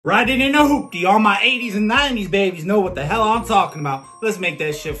Riding in a hoopty, all my 80s and 90s babies know what the hell I'm talking about. Let's make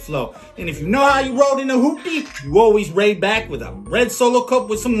that shit flow. And if you know how you rode in a hoopty, you always raid back with a red solo cup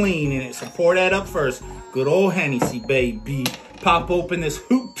with some lean in it. So pour that up first. Good old Hennessy, baby. Pop open this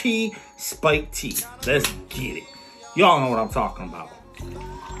hoopty spiked tea. Let's get it. Y'all know what I'm talking about.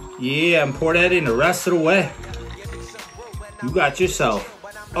 Yeah, and pour that in the rest of the way. You got yourself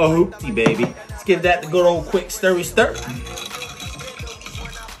a hoopty, baby. Let's give that the good old quick stir.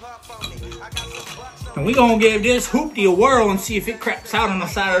 And we gonna give this hoopty a whirl and see if it craps out on the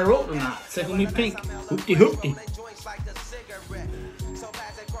side of the road or not. Tickle me pink. Hoopty.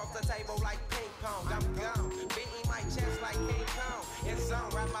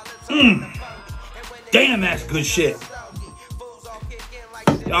 Damn, that's good shit.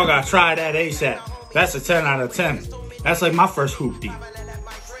 Y'all gotta try that ASAP. That's a 10 out of 10. That's like my first hoopty.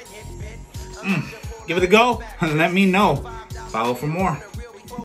 Give it a go and let me know. Follow for more.